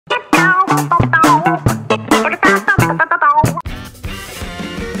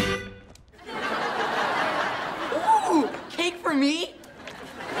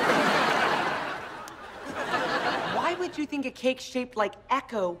shaped like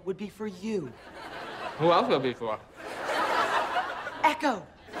Echo would be for you. Who else would it be for? Echo!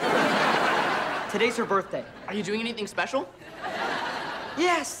 Today's her birthday. Are you doing anything special?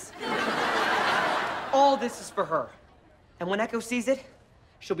 Yes! All this is for her. And when Echo sees it,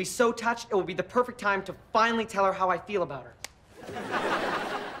 she'll be so touched, it will be the perfect time to finally tell her how I feel about her.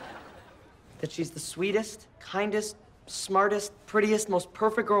 That she's the sweetest, kindest, smartest, prettiest, most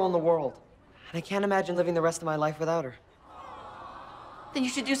perfect girl in the world. And I can't imagine living the rest of my life without her. Then you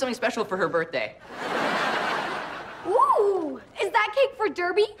should do something special for her birthday. Ooh! Is that cake for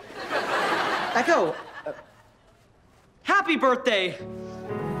Derby? Echo! Happy birthday!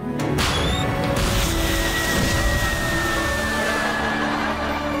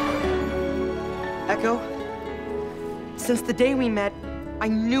 Echo, since the day we met, I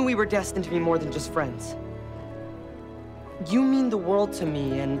knew we were destined to be more than just friends. You mean the world to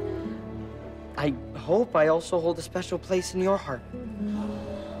me, and I hope I also hold a special place in your heart.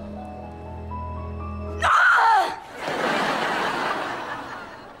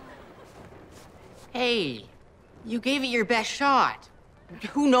 Hey, you gave it your best shot.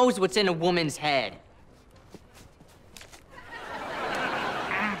 Who knows what's in a woman's head?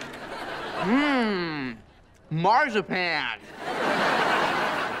 Marzipan.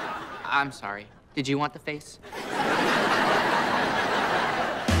 I'm sorry. Did you want the face?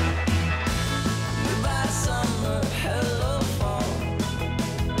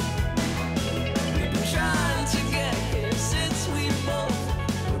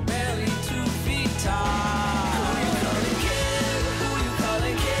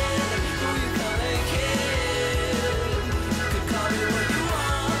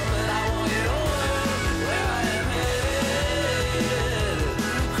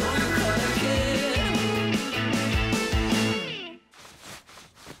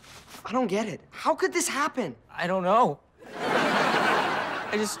 I don't get it. How could this happen? I don't know.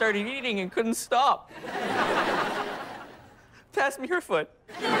 I just started eating and couldn't stop. Pass me her foot.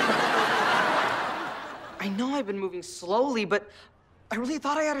 I know I've been moving slowly, but I really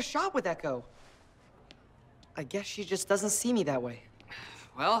thought I had a shot with Echo. I guess she just doesn't see me that way.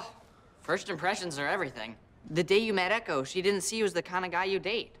 Well, first impressions are everything. The day you met Echo, she didn't see you as the kind of guy you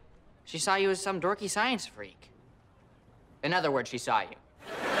date. She saw you as some dorky science freak. In other words, she saw you.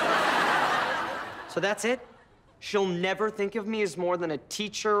 So that's it? She'll never think of me as more than a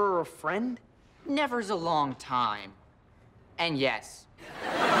teacher or a friend? Never's a long time. And yes.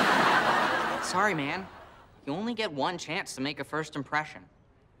 Sorry, man. You only get one chance to make a first impression.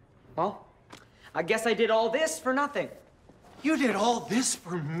 Well, I guess I did all this for nothing. You did all this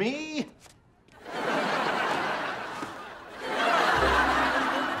for me?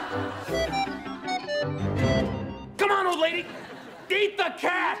 Come on, old lady! Eat the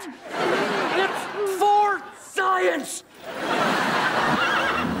cat! It's for science!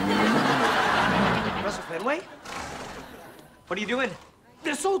 Professor Fenway? What are you doing?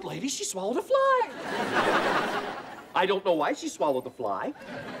 This old lady, she swallowed a fly. I don't know why she swallowed the fly.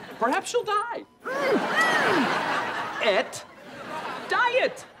 Perhaps she'll die.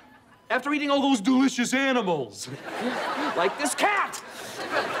 Diet! After eating all those delicious animals. Like this cat!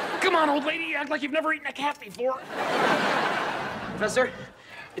 Come on, old lady, act like you've never eaten a cat before. Professor,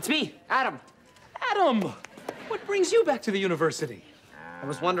 it's me, Adam. Adam, what brings you back to the university? I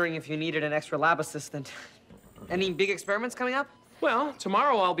was wondering if you needed an extra lab assistant. Any big experiments coming up? Well,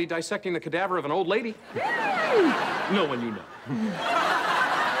 tomorrow I'll be dissecting the cadaver of an old lady. No one you know.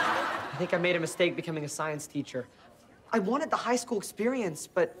 I think I made a mistake becoming a science teacher. I wanted the high school experience,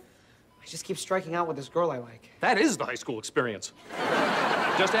 but I just keep striking out with this girl I like. That is the high school experience.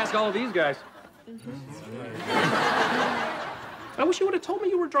 Just ask all of these guys. I wish you would have told me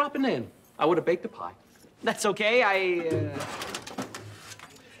you were dropping in. I would have baked a pie. That's okay,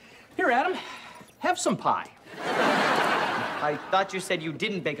 Here, Adam, have some pie. I thought you said you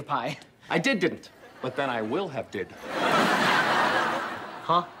didn't bake a pie. I didn't, but then I will have did.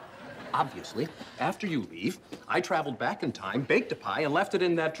 Huh? Obviously, after you leave, I traveled back in time, baked a pie, and left it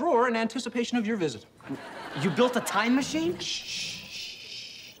in that drawer in anticipation of your visit. You built a time machine?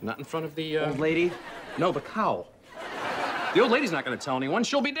 Shh. Not in front of the, Old lady? No, the cow. The old lady's not gonna tell anyone.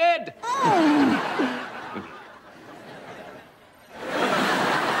 She'll be dead.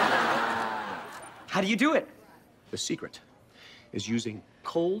 How do you do it? The secret is using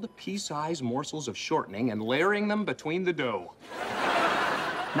cold, pea-sized morsels of shortening and layering them between the dough.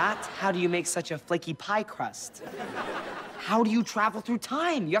 Not how do you make such a flaky pie crust. How do you travel through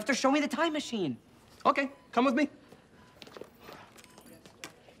time? You have to show me the time machine. Okay, come with me.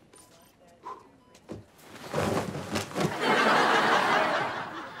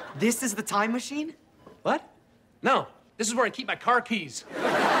 This is the time machine? What? No, This is where I keep my car keys.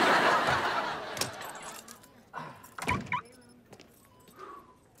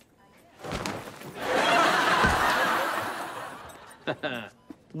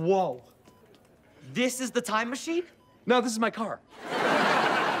 Whoa. This is the time machine? No, this is my car.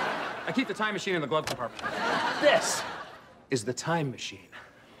 I keep the time machine in the glove compartment. This is the time machine.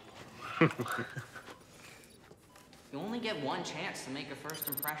 You only get one chance to make a first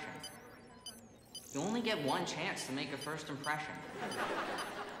impression. You only get one chance to make a first impression.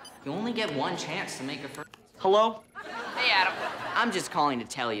 You only get one chance to make a first... Hello? Hey, Adam. I'm just calling to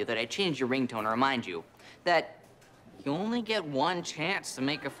tell you that I changed your ringtone to remind you that you only get one chance to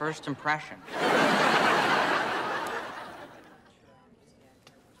make a first impression.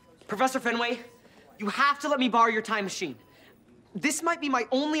 Professor Fenway, you have to let me borrow your time machine. This might be my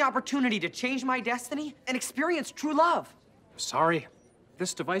only opportunity to change my destiny and experience true love. Sorry.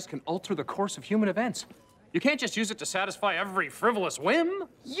 This device can alter the course of human events. You can't just use it to satisfy every frivolous whim.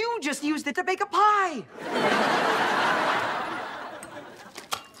 You just used it to bake a pie.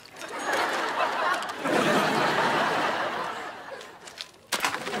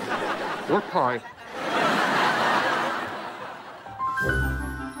 Or pie.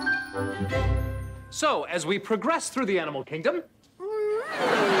 So, as we progress through the animal kingdom...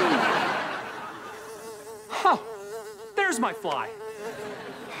 Huh. There's my fly.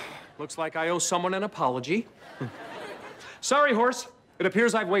 Looks like I owe someone an apology. Sorry, horse. It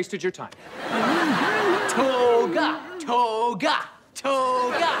appears I've wasted your time. Toga! Toga!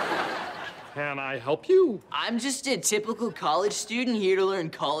 Toga! Can I help you? I'm just a typical college student here to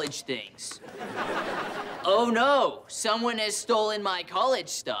learn college things. Oh no, someone has stolen my college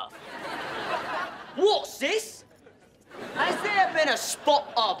stuff. What's this? Has there been a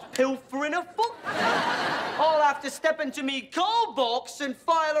spot of pilfering afoot? I'll have to step into me call box and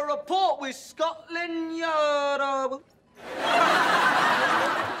file a report with Scotland Yard.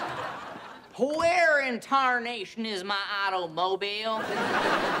 Where in tarnation is my automobile?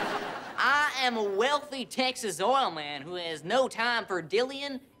 I am a wealthy Texas oil man who has no time for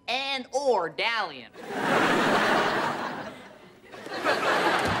dillying and or dallying.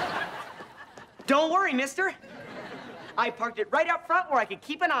 Don't worry, mister. I parked it right up front where I could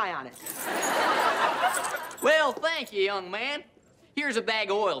keep an eye on it. Well, thank you, young man. Here's a bag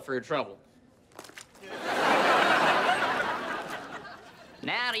of oil for your trouble.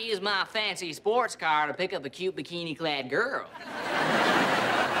 Now to use my fancy sports car to pick up a cute bikini-clad girl.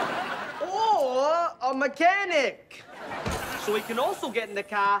 Or a mechanic. So he can also get in the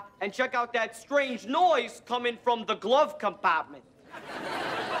car and check out that strange noise coming from the glove compartment.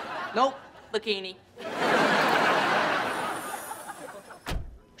 Nope, bikini.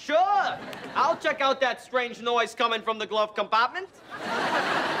 Sure, I'll check out that strange noise coming from the glove compartment.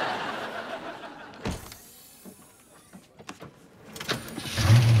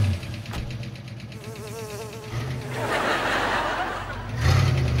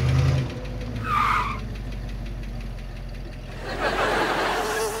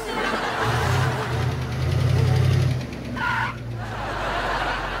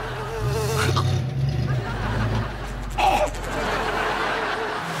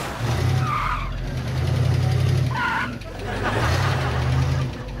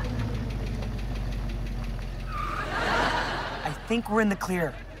 I think we're in the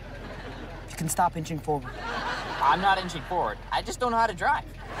clear. You can stop inching forward. I'm not inching forward. I just don't know how to drive.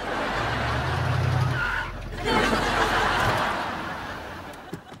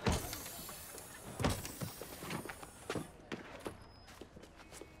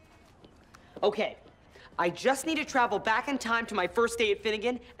 Okay, I just need to travel back in time to my first day at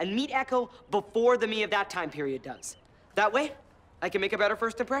Finnegan and meet Echo before the me of that time period does. That way, I can make a better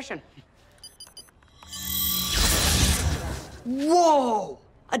first impression. Whoa!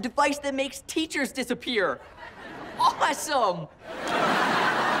 A device that makes teachers disappear. Awesome!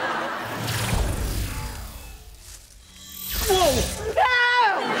 Whoa!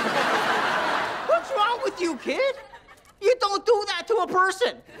 No! What's wrong with you, kid? You don't do that to a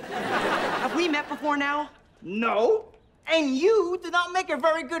person. Have we met before now? No. And you did not make a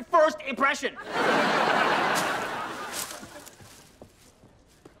very good first impression.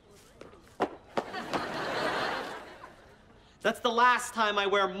 That's the last time I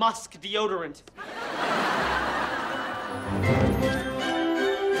wear musk deodorant.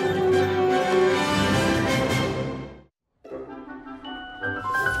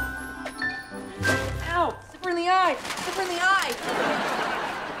 Ow! Zipper in the eye! Zipper in the eye!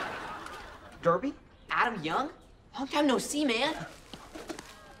 Derby? Adam Young? Long time no see, man.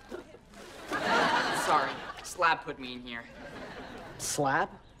 Sorry, Slab put me in here. Slab?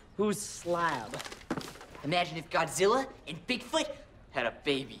 Who's Slab? Imagine if Godzilla and Bigfoot had a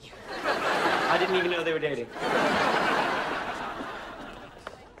baby. I didn't even know they were dating.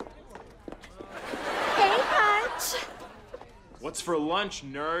 Hey, Hutch. What's for lunch,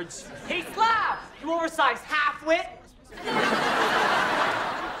 nerds? Hey, Slav! You oversized half-wit!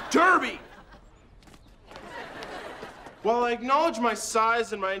 Derby! While I acknowledge my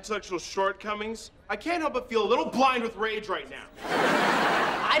size and my intellectual shortcomings, I can't help but feel a little blind with rage right now.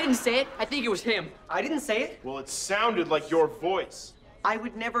 I didn't say it. I think it was him. I didn't say it. Well, it sounded like your voice. I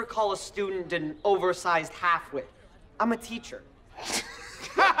would never call a student an oversized half-wit. I'm a teacher.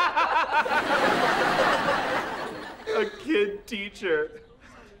 A kid teacher.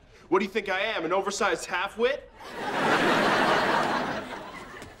 What do you think I am, an oversized half-wit?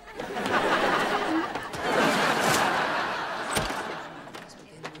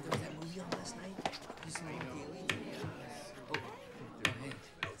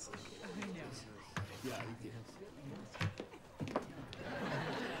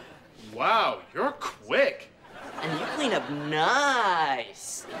 Wow, you're quick. And you clean up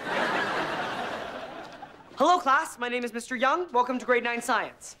nice. Hello, class. My name is Mr. Young. Welcome to grade 9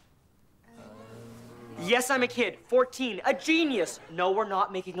 science. Yes, I'm a kid, 14, a genius. No, we're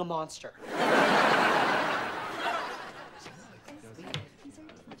not making a monster.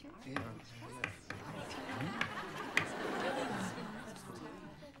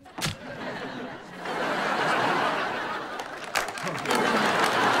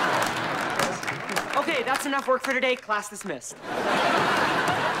 Okay, that's enough work for today. Class dismissed.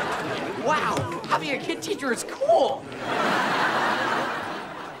 Wow, having a kid teacher is cool.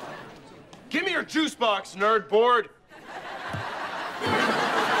 Give me your juice box, nerd board.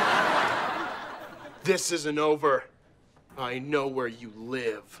 This isn't over. I know where you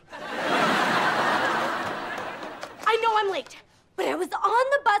live. I know I'm late, but I was on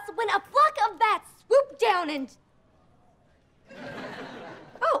the bus when a flock of bats swooped down and...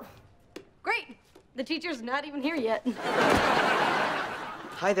 Oh, great. The teacher's not even here yet.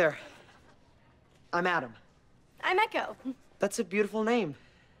 Hi there. I'm Adam. I'm Echo. That's a beautiful name.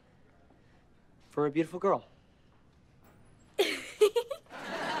 For a beautiful girl.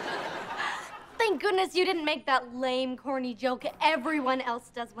 Thank goodness you didn't make that lame, corny joke everyone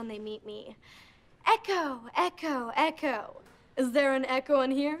else does when they meet me. Echo, echo, echo. Is there an echo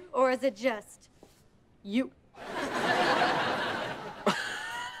in here, or is it just you?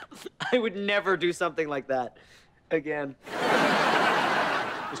 I would never do something like that again.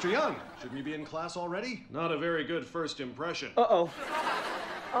 Mr. Young, shouldn't you be in class already? Not a very good first impression. Uh-oh.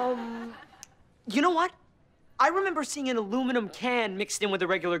 You know what? I remember seeing an aluminum can mixed in with the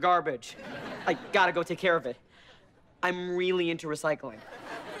regular garbage. I gotta go take care of it. I'm really into recycling.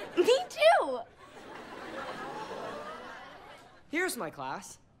 Me too! Here's my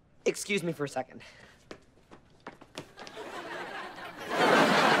class. Excuse me for a second.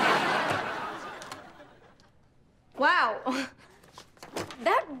 Wow.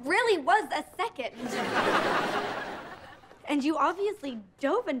 That really was a second. And you obviously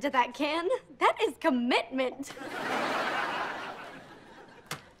dove into that can. That is commitment.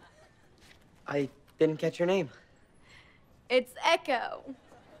 I didn't catch your name. It's Echo.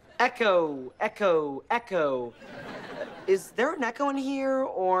 Echo, echo, echo. Is there an echo in here,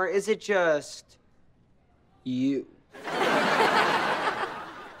 or is it just you?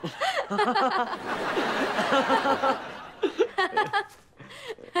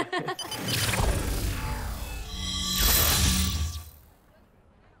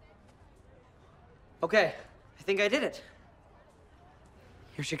 Okay, I think I did it.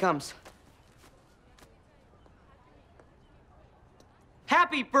 Here she comes.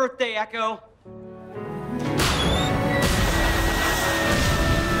 Happy birthday, Echo!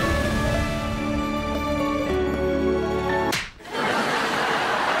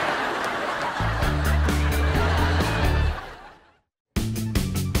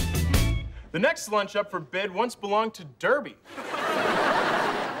 The next lunch up for bid once belonged to Derby.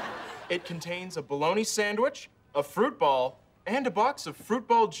 It contains a bologna sandwich, a fruit ball, and a box of fruit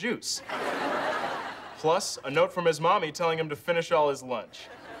ball juice. Plus, a note from his mommy telling him to finish all his lunch.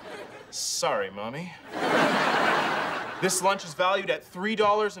 Sorry, Mommy. This lunch is valued at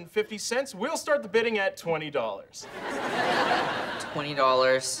 $3.50. We'll start the bidding at $20.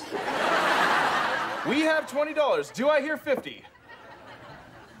 $20. We have $20. Do I hear 50?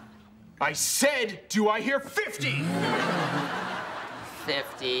 I said, do I hear 50?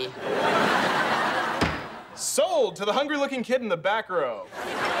 50. Sold to the hungry-looking kid in the back row.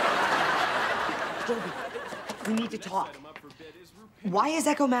 Derby, we need to talk. Why is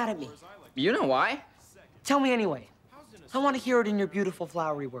Echo mad at me? You know why? Tell me anyway. I want to hear it in your beautiful,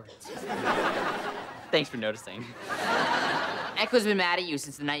 flowery words. Thanks for noticing. Echo's been mad at you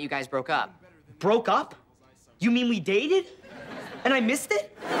since the night you guys broke up. Broke up? You mean we dated? And I missed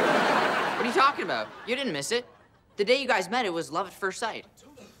it? What are you talking about? You didn't miss it. The day you guys met, it was love at first sight.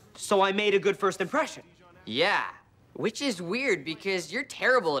 So I made a good first impression. Yeah, which is weird because you're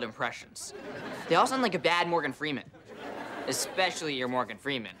terrible at impressions. They all sound like a bad Morgan Freeman. Especially your Morgan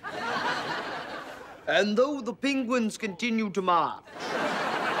Freeman. And though the penguins continue to march,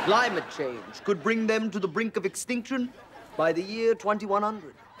 climate change could bring them to the brink of extinction by the year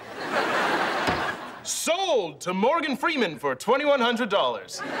 2100. Sold to Morgan Freeman for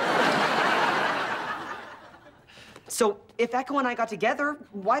 $2,100. So if Echo and I got together,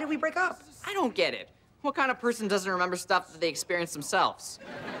 why did we break up? I don't get it. What kind of person doesn't remember stuff that they experienced themselves?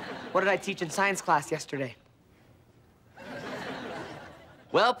 What did I teach in science class yesterday?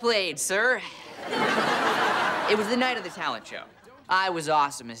 Well played, sir. It was the night of the talent show. I was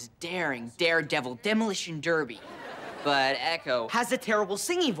awesome as daring daredevil demolition derby. But Echo Has a terrible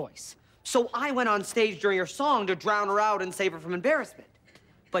singing voice. So I went on stage during her song to drown her out and save her from embarrassment.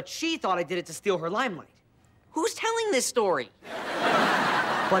 But she thought I did it to steal her limelight. Who's telling this story?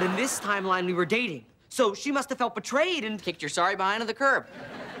 But in this timeline, we were dating. So she must have felt betrayed and Kicked your sorry behind to the curb.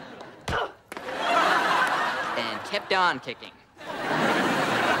 And kept on kicking.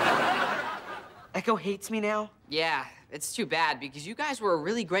 Echo hates me now. Yeah, it's too bad because you guys were a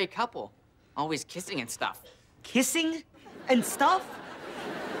really great couple. Always kissing and stuff. Kissing and stuff?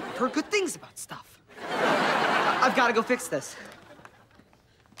 I've heard good things about stuff. I've got to go fix this.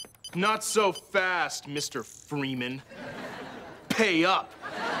 Not so fast, Mr. Freeman. Pay up,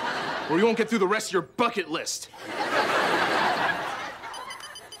 or you won't get through the rest of your bucket list.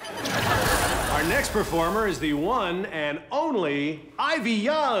 Our next performer is the one and only Ivy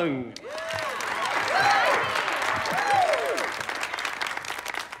Young.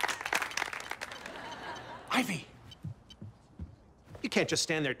 Ivy, you can't just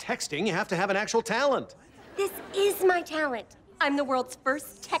stand there texting. You have to have an actual talent. This is my talent. I'm the world's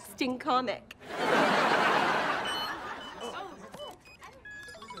first texting comic.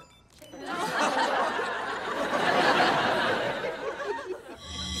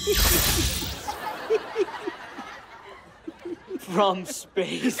 From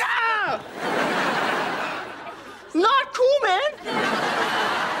space. Ah! Not cool, man!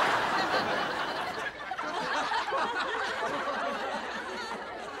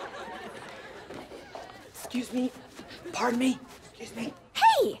 Excuse me. Pardon me. Excuse me.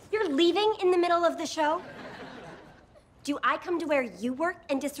 Hey! You're leaving in the middle of the show? Do I come to where you work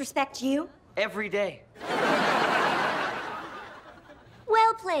and disrespect you? Every day.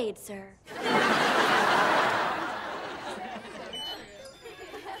 Well played, sir.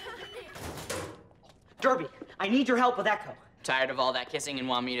 Derby, I need your help with Echo. Tired of all that kissing and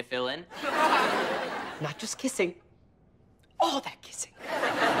want me to fill in? Not just kissing. All that kissing.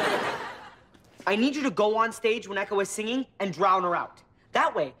 I need you to go on stage when Echo is singing and drown her out.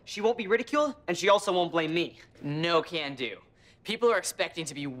 That way, she won't be ridiculed, and she also won't blame me. No can do. People are expecting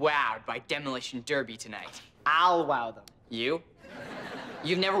to be wowed by Demolition Derby tonight. I'll wow them. You?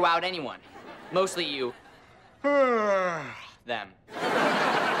 You've never wowed anyone. Mostly you. Them.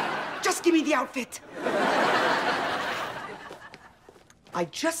 Just give me the outfit. I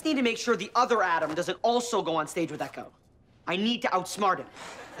just need to make sure the other Adam doesn't also go on stage with Echo. I need to outsmart him.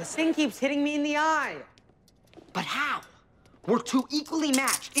 This thing keeps hitting me in the eye. But how? We're two equally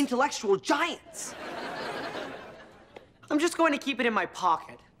matched intellectual giants. I'm just going to keep it in my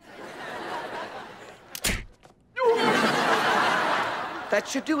pocket. That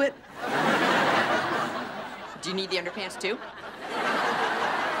should do it. Do you need the underpants too?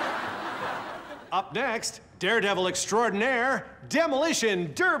 Up next, Daredevil extraordinaire,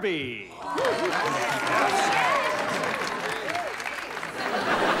 Demolition Derby.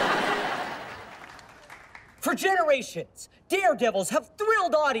 For generations, daredevils have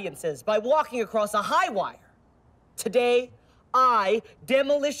thrilled audiences by walking across a high wire. Today, I,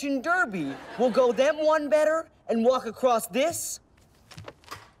 Demolition Derby, will go them one better and walk across this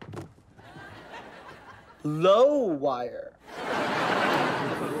low wire.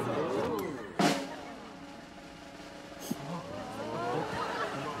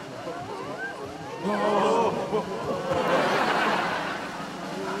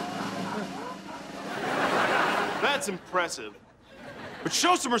 That's impressive. But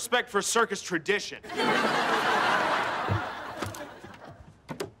show some respect for circus tradition.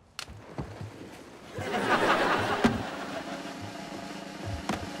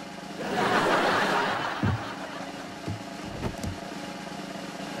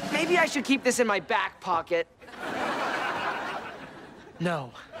 Maybe I should keep this in my back pocket.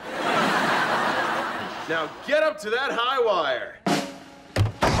 No. Now get up to that high wire.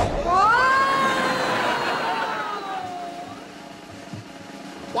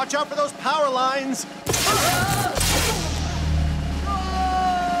 Watch out for those power lines.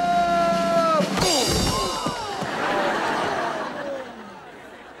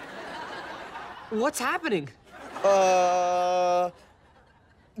 What's happening?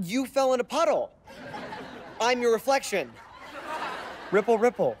 You fell in a puddle. I'm your reflection. Ripple,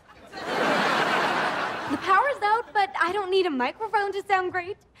 ripple. The power's out, but I don't need a microphone to sound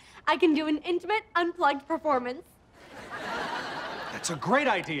great. I can do an intimate, unplugged performance. That's a great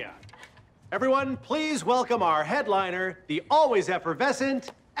idea. Everyone, please welcome our headliner, the always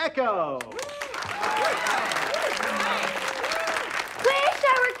effervescent Echo. Wish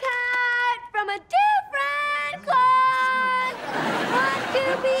I were cut from a different cloth. Want to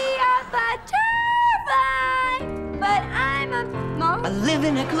be a butterfly, but I'm a moth. I live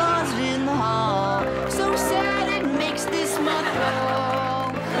in a closet in the hall, so sad it makes this moth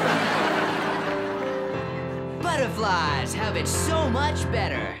crawl. Butterflies have it so much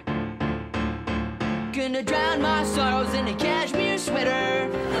better. Gonna drown my sorrows in a cashmere sweater.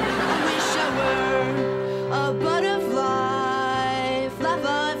 I wish I were a butterfly. Fly,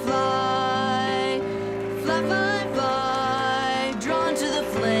 fly, fly. Fly, fly, fly. Drawn to the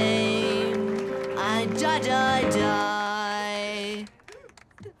flame. I die, die, die.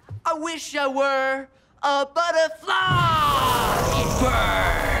 I wish I were a butterfly. It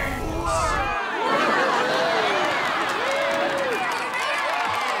burns.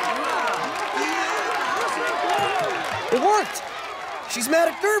 It worked! She's mad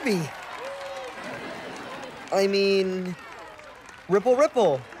at Derby. I mean, ripple,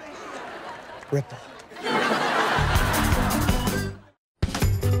 ripple. Ripple.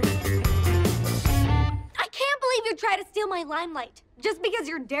 I can't believe you tried to steal my limelight just because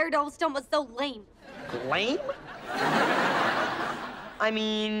your daredevil stunt was so lame. Lame? I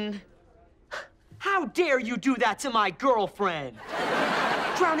mean, how dare you do that to my girlfriend?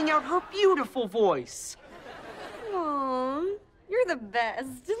 Drowning out her beautiful voice. Aw, you're the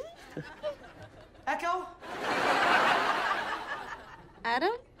best. Echo?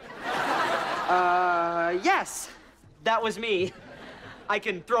 Adam? Yes. That was me. I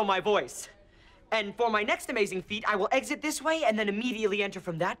can throw my voice. And for my next amazing feat, I will exit this way and then immediately enter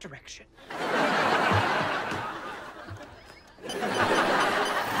from that direction.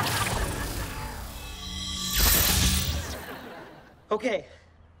 Okay.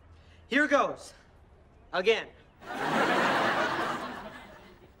 Here goes. Again.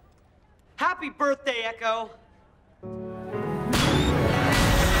 Happy birthday, Echo.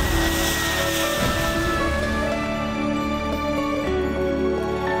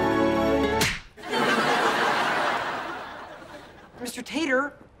 Mr.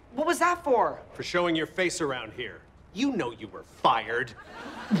 Tater, what was that for? For showing your face around here. You know you were fired.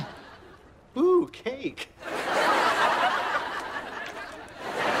 Ooh, cake.